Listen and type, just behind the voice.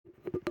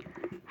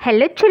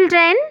Hello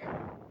children,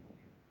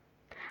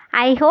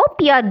 I hope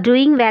you are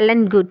doing well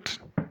and good.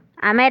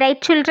 Am I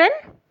right children?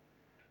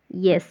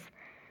 Yes.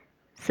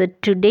 So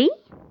today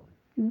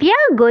we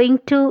are going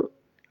to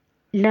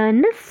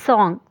learn a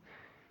song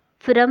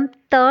from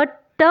 3rd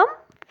term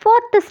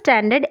 4th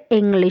standard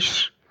English.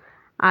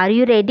 Are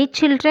you ready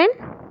children?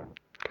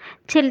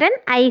 Children,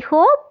 I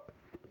hope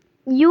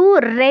you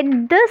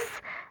read this.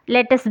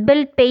 Let us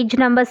build page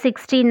number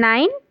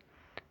 69.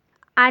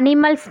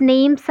 Animals,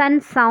 names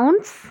and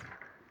sounds.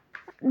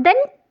 Then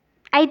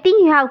I think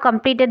you have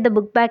completed the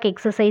book back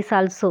exercise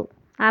also.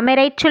 Am I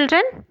right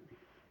children?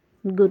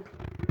 Good.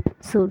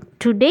 So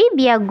today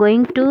we are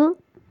going to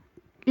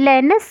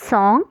learn a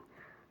song,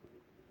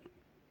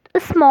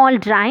 a small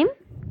rhyme.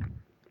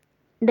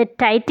 The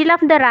title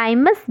of the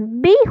rhyme is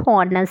Be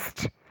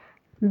Honest.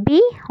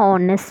 Be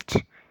honest.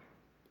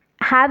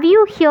 Have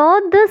you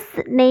heard this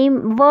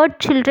word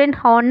children,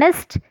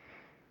 honest?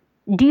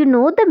 Do you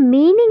know the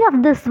meaning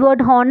of this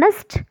word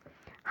honest?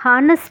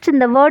 Honest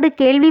இந்த word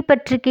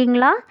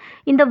கேள்விப்பட்டிருக்கீங்களா?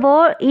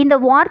 இந்த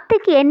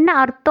வார்த்தைக்கு என்ன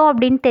அர்த்தம்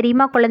அப்படின்னு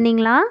தெரியுமா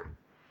குழந்தைங்களா?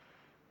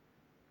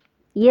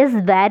 S,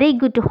 very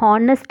good.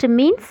 Honest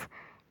means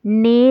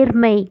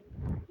நேர்மை.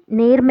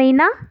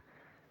 நேர்மைனா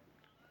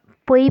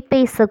பொய்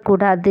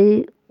பேசக்கூடாது,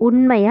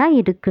 உண்மையாக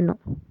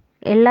இருக்கணும்.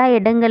 எல்லா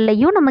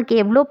இடங்கள்லையும் நமக்கு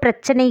எவ்வளோ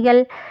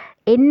பிரச்சனைகள்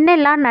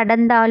என்னெல்லாம்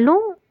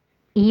நடந்தாலும்,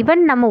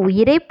 ஈவன் நம்ம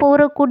உயிரே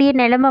போகக்கூடிய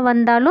நிலைமை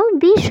வந்தாலும்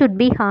வி ஷுட்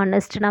பி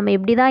ஹானஸ்ட். நம்ம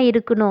எப்படி தான்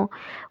இருக்கணும்?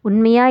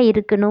 உண்மையாக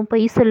இருக்கணும்,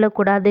 பொய்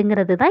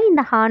சொல்லக்கூடாதுங்கிறது தான்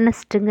இந்த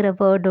ஹானஸ்ட்டுங்கிற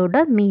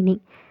வேர்டோட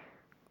மீனிங்.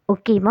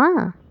 ஓகேவா?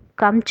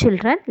 Come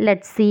children,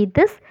 let's see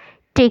this.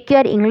 Take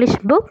your English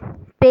book,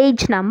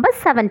 page number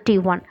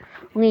 71.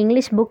 உங்கள்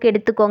இங்கிலீஷ் புக்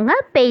எடுத்துக்கோங்க,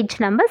 page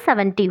number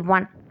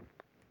 71.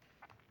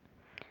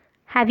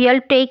 Have you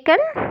all taken?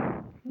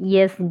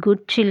 Yes,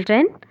 good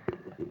children.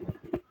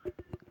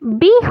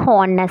 Be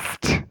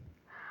honest.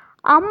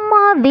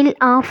 Amma will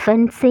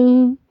often say,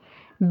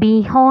 be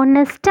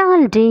honest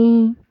all day.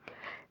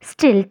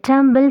 Still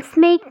troubles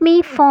make me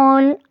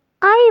fall.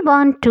 I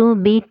want to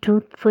be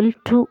truthful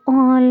to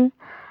all.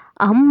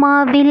 Amma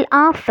will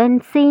often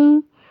say,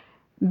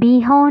 be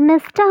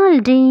honest all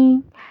day.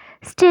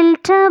 Still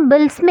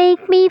troubles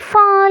make me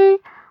fall.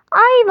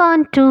 I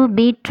want to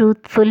be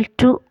truthful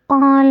to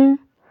all.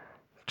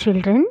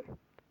 Children,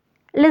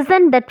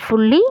 listen that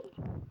fully.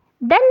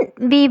 Then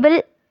we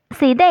will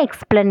see the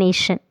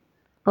explanation.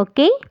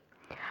 Okay?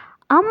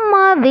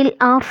 Amma will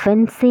often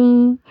say,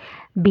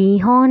 be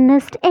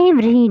honest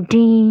every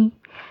day.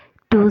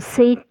 To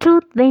say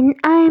truth when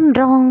I am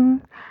wrong,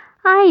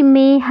 I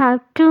may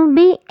have to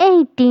be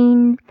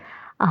 18.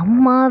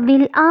 Amma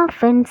will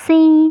often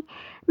say,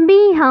 be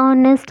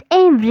honest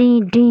every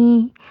day.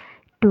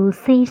 To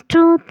say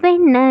truth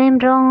when I am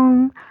wrong,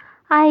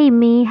 I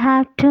may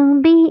have to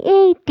be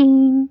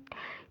 18.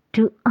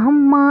 To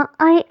Amma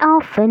I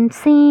often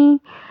say,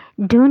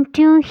 don't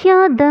you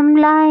hear them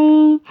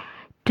lie?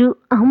 To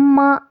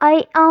Amma I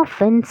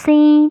often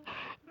say,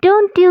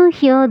 don't you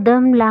hear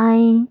them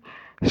lie?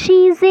 She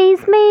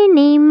says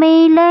many may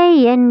lie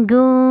and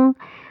go.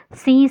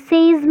 She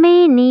says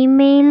many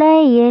may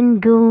lie and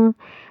go.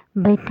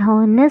 But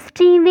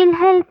honesty will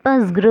help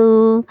us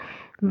grow.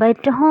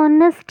 But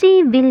honesty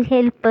will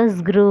help us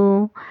grow.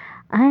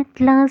 At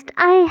last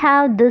I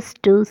have this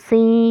to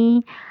say,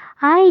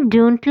 I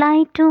don't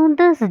lie to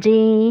this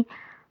day.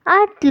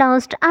 At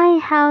last I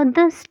have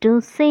this to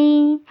say,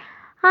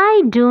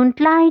 I don't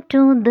lie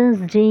to this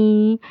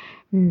day.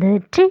 The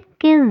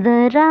trick is the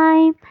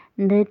rhyme.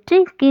 The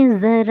trick is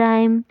the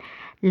rhyme.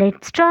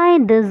 Let's try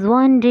this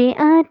one day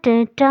at a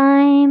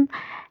time.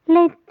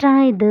 Let's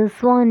try this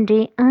one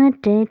day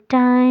at a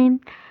time.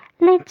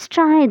 Let's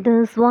try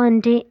this one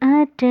day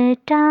at a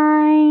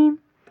time.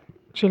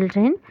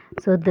 Children,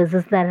 so this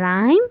is the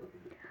rhyme.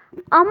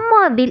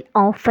 Amma will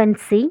often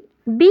say,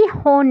 be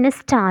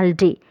honest all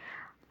day.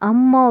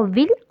 Amma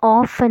will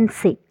often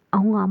say,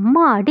 அவங்க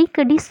அம்மா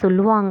அடிக்கடி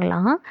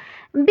சொல்லுவாங்களாம்,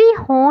 be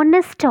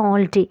honest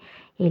all day.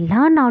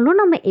 எல்லா நாளும்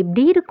நம்ம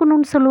எப்படி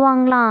இருக்கணும்னு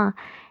சொல்லுவாங்களாம்?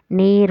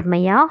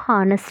 நேர்மையாக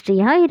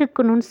ஹானஸ்டியாக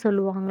இருக்கணும்னு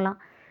சொல்லுவாங்களாம்.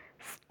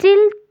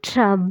 Still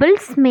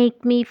troubles make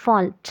me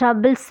fall.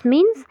 Troubles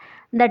means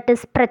that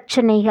is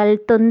பிரச்சனைகள்,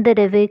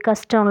 தொந்தரவு,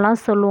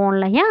 கஷ்டம்லாம் சொல்லுவோம்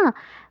இல்லையா?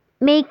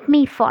 மேக் மீ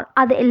ஃபால்,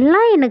 அது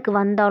எல்லாம் எனக்கு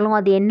வந்தாலும்,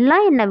 அது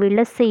எல்லாம் என்னை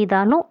விழ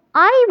செய்தாலும்,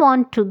 I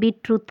want to be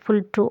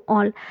truthful to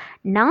all.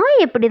 நான்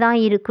எப்படி தான்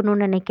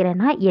இருக்கணும்னு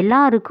நினைக்கிறேன்னா,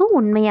 எல்லாருக்கும்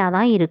உண்மையாக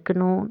தான்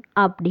இருக்கணும்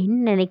அப்படின்னு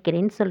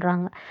நினைக்கிறேன்னு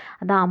சொல்கிறாங்க.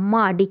 அதான்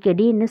அம்மா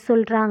அடிக்கடி என்ன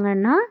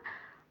சொல்கிறாங்கன்னா,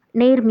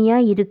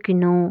 நேர்மையாக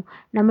இருக்கணும்.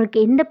 நம்மளுக்கு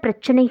எந்த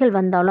பிரச்சனைகள்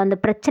வந்தாலும், அந்த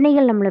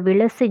பிரச்சனைகள் நம்மளை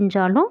விழ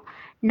செஞ்சாலும்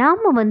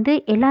நாம்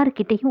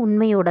எல்லாருக்கிட்டேயும்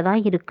உண்மையோடு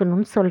தான்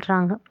இருக்கணும்னு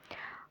சொல்கிறாங்க.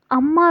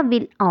 அம்மா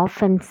will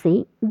often say,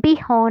 be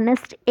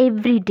honest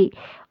every day.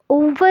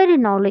 ஒவ்வொரு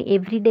நாளும்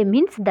எவ்ரிடே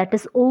மீன்ஸ் தட்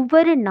இஸ்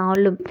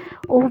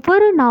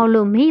ஒவ்வொரு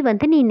நாளுமே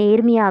வந்து நீ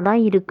நேர்மையாக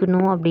தான்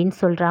இருக்கணும் அப்படின்னு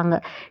சொல்கிறாங்க.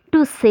 To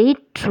say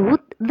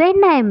truth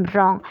when I am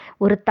wrong.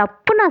 ஒரு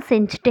தப்பு நான்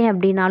செஞ்சுட்டேன்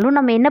அப்படின்னாலும்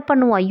நம்ம என்ன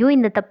பண்ணுவோம், ஐயோ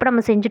இந்த தப்பு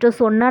நம்ம செஞ்சுட்டோம்,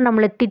 சொன்னால்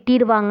நம்மளை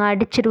திட்டிடுவாங்க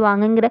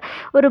அடிச்சிடுவாங்கங்கிற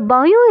ஒரு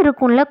பயம்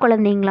இருக்கும்ல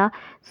குழந்தைங்களா.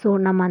 ஸோ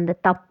நம்ம அந்த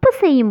தப்பு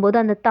செய்யும்போது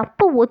அந்த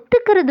தப்பை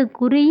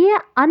ஒத்துக்கிறதுக்குரிய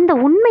அந்த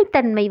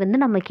உண்மைத்தன்மை வந்து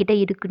நம்மக்கிட்ட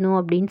இருக்கணும்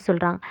அப்படின்னு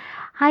சொல்கிறாங்க.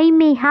 I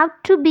may have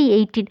to be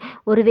 18.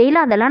 ஒருவேளை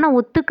அதெல்லாம் நான்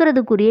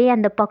ஒத்துக்கிறதுக்குரிய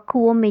அந்த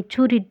பக்குவம்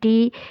மெச்சூரிட்டி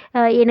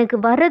எனக்கு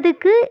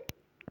வர்றதுக்கு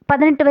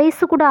 18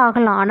 வயசு கூட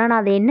ஆகலாம். ஆனால்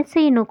நான் அதை என்ன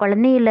செய்யணும்,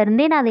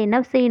 குழந்தையிலேருந்தே நான் அதை என்ன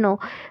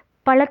செய்யணும்,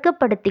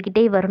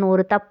 பழக்கப்படுத்திக்கிட்டே வரணும்.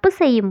 ஒரு தப்பு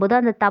செய்யும்போது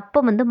அந்த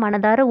தப்பை வந்து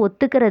மனதார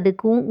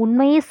ஒத்துக்கிறதுக்கும்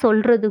உண்மையை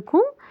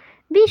சொல்கிறதுக்கும்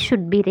வி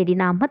ஷுட் பி ரெடி.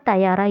 நாம்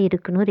தயாராக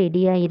இருக்கணும்,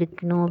 ரெடியாக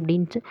இருக்கணும்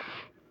அப்படின்ட்டு.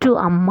 டு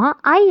அம்மா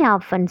ஐ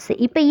ஆஃபன் சே.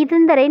 இப்போ இது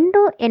இந்த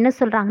ரெண்டும் என்ன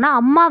சொல்கிறாங்கன்னா,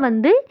 அம்மா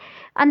வந்து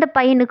அந்த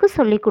பையனுக்கு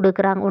சொல்லி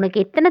கொடுக்குறாங்க,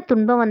 உனக்கு எத்தனை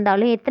துன்பம்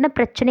வந்தாலும் எத்தனை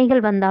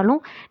பிரச்சனைகள்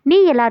வந்தாலும் நீ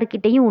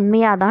எல்லாருக்கிட்டேயும்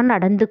உண்மையாக தான்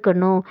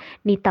நடந்துக்கணும்.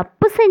 நீ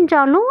தப்பு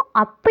செஞ்சாலும்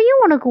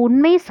அப்பையும் உனக்கு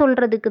உண்மையை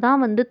சொல்கிறதுக்கு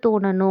தான் வந்து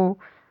தோணணும்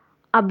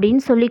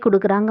அப்படின்னு சொல்லி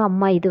கொடுக்குறாங்க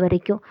அம்மா இது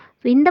வரைக்கும்.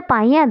 ஸோ இந்த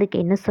பையன் அதுக்கு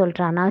என்ன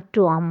சொல்கிறான்னா,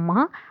 டு அம்மா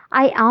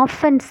ஐ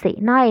ஆஃபன் சே.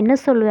 நான் என்ன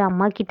சொல்லுவேன்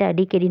அம்மா கிட்ட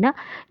அடிக்கடினா,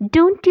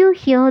 don't you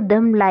hear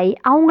them lie.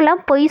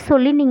 அவங்களாம் பொய்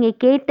சொல்லி நீங்கள்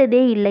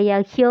கேட்டதே இல்லையா.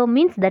 ஹியர்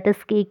மீன்ஸ் தட்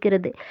இஸ்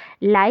கேட்குறது,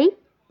 லை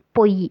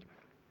பொய்.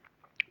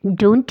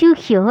 Don't you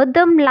hear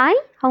them lie,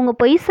 அவங்க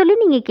பொய் சொல்லி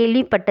நீங்கள்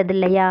கேள்விப்பட்டது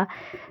இல்லையா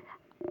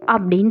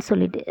அப்படின்னு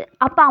சொல்லிட்டு.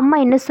 அப்போ அம்மா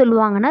என்ன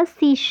சொல்லுவாங்கன்னா,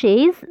 she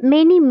says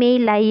many may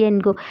lie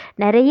and go.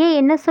 நிறைய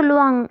என்ன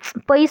சொல்லுவாங்க,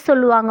 பொய்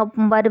சொல்லுவாங்க,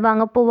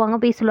 வருவாங்க போவாங்க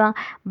பொய் சொல்லுவாங்க.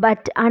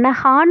 பட் ஆனால்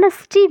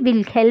honesty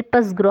will help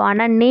us grow.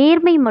 ஆனால்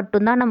நேர்மை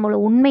மட்டும்தான் நம்மளை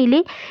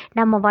உண்மையிலே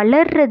நம்ம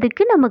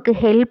வளர்கிறதுக்கு நமக்கு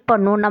ஹெல்ப்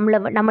பண்ணும்.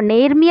 நம்ம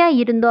நேர்மையாக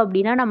இருந்தோம்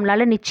அப்படின்னா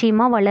நம்மளால்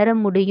நிச்சயமாக வளர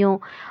முடியும்.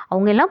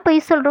 அவங்க எல்லாம்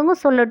பொய் சொல்கிறவங்க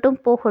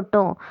சொல்லட்டும்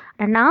போகட்டும்,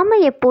 நாம்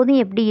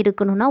எப்போதும் எப்படி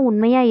இருக்கணும்னா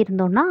உண்மையாக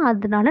இருந்தோம்னா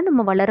அதனால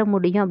நம்ம வளர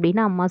முடியும்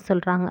அப்படின்னு அம்மா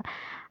சொல்கிறாங்க.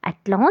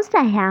 At last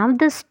I have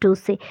this to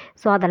say.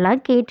 So அதெல்லாம்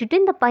கேட்டுட்டு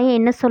இந்த பையன்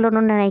என்ன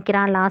சொல்லணும்னு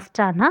நினைக்கிறான்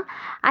லாஸ்ட்டானா,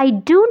 I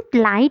don't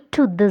lie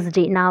to this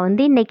day. நான்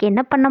வந்து இன்றைக்கி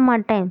என்ன பண்ண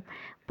மாட்டேன்,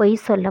 பொய்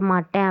சொல்ல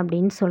மாட்டேன்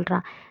அப்படின்னு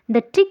சொல்கிறான்.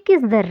 த trick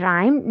is the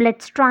rhyme,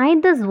 let's try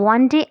this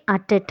one day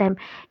at a time.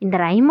 இந்த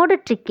ரைமோட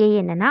ட்ரிக்கே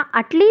என்னென்னா,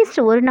 அட்லீஸ்ட்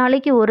ஒரு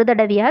நாளைக்கு ஒரு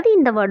தடவையாவது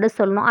இந்த வேர்டு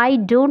சொல்லணும். I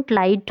don't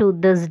lie to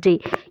this day.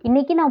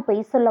 இன்றைக்கி நான்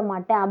பொய் சொல்ல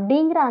மாட்டேன்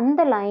அப்படிங்கிற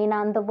அந்த லைன்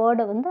அந்த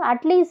வேர்டை வந்து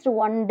at least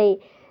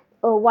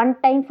one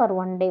time for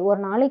one day, ஒரு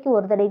நாளைக்கு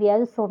ஒரு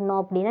தடவையாவது சொன்னோம்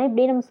அப்படின்னா,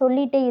 இப்படியே நம்ம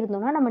சொல்லிகிட்டே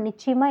இருந்தோம்னா நம்ம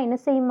நிச்சயமாக என்ன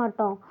செய்ய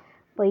மாட்டோம்,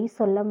 பொய்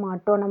சொல்ல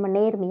மாட்டோம், நம்ம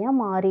நேர்மையாக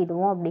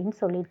மாறிடுவோம் அப்படின்னு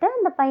சொல்லிட்டு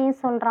அந்த பையன்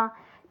சொல்கிறான்.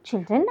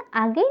 Children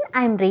again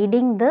I am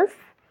reading this,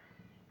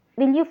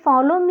 will you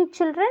follow me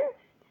children?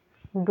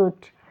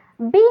 Good.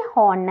 Be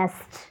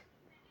honest.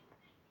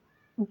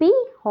 Be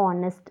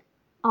honest.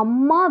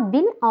 Amma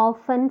will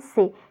often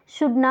say,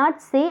 should not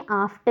say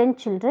often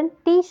children.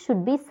 T should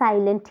be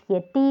silent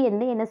here. T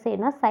வந்து என்ன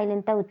செய்யணும்,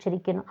 சைலண்ட்டாக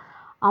உச்சரிக்கணும்.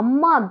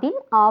 அம்மா will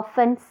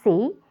often say,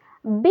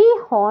 be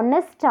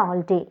honest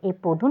all day.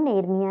 எப்போதும்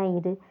நேர்மையாக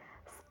இரு.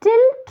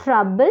 Still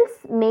troubles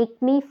make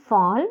me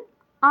fall.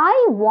 I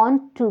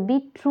want to be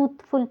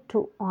truthful to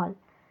all.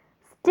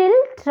 Still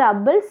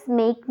troubles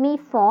make me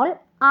fall.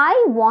 I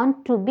want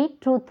to be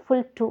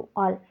truthful to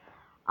all.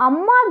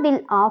 Amma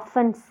will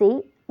often say,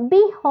 be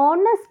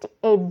honest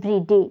every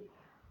day.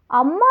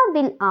 Amma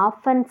will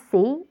often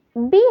say,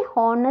 be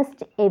honest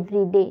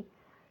every day.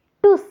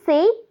 To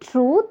say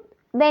truth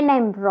when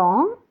I'm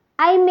wrong,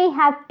 I may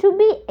have to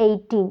be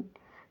 18.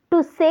 To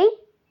say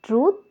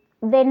truth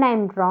when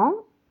I'm wrong,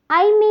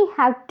 I may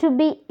have to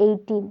be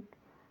 18.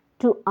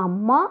 To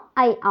Amma,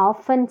 I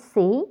often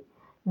say,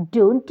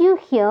 don't you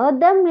hear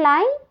them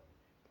lie?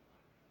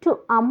 To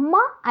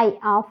Amma, I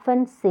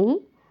often say,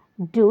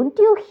 don't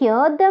you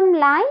hear them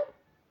lie?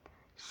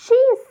 She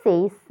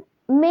says,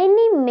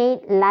 many may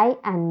lie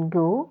and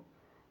go,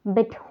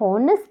 but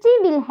honesty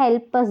will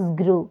help us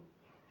grow.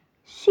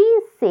 She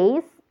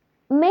says,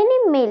 many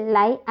may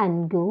lie and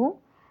go,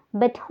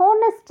 but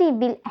honesty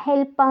will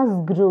help us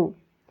grow.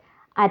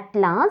 At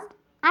last,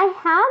 I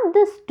have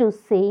this to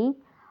say,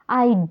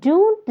 I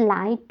don't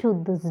lie to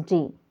this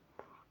day.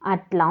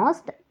 At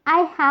last,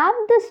 I have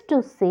this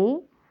to say,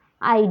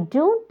 I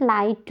don't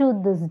lie to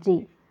this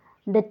day.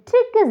 The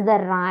trick is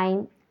the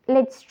rhyme.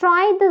 Let's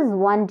try this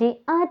one day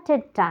at a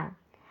time.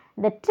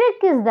 The trick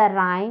is the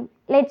rhyme.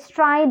 Let's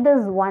try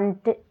this one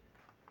day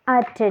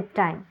at a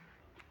time.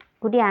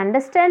 Could you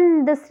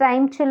understand this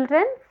rhyme,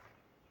 children?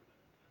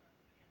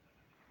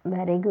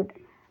 Very good.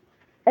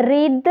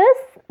 Read this,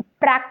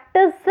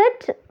 practice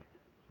it.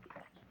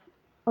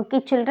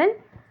 Okay, children.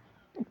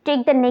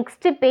 Take the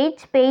next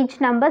page, page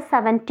number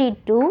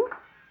 72.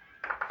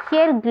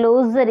 Here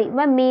glossary,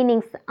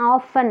 meanings.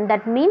 Often,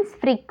 that means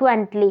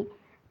frequently.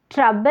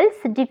 Troubles,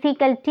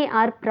 difficulty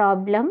or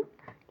problem.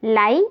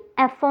 Lie,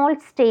 a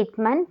false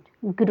statement.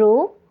 Grow,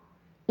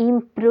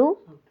 improve.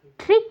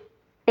 Trick,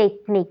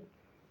 technique.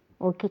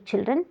 Okay,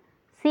 children.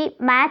 See,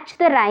 match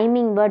the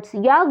rhyming words.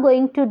 You are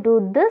going to do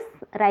this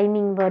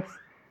rhyming words.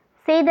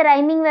 Say the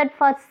rhyming word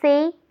for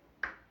say.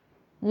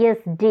 Yes,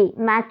 day.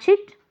 Match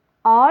it.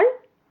 All.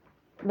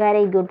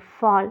 Very good.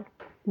 Fall.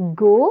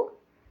 Go.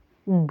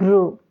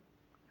 Grow.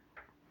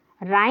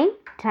 Rhyme.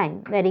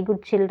 Time. Very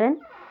good, children.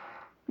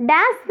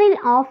 Dash will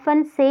often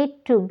say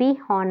to be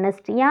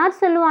honest. யார்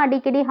சொல்லுவா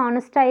அடிக்கடி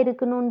ஹானஸ்டாக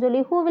இருக்கணும்னு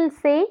சொல்லி? Who will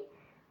say?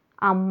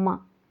 அம்மா.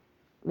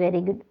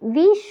 Very good.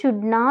 We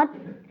should not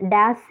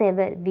dash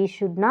ever. We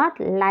should not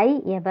lie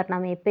ever.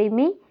 நம்ம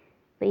எப்பயுமே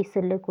பொய்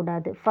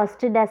சொல்லக்கூடாது.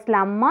 First dashல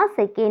அம்மா,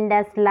 second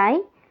dash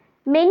lie.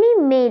 Many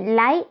may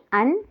lie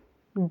and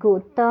go.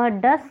 Third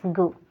dash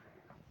go.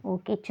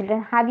 Okay,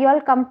 children. Have you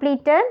all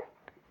completed?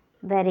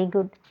 Very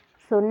good.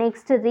 So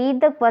next read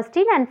the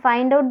question and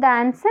find out the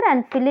answer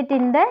and fill it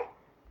in the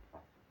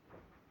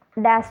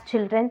dash,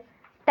 children.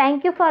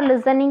 Thank you for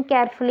listening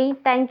carefully.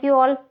 Thank you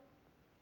all.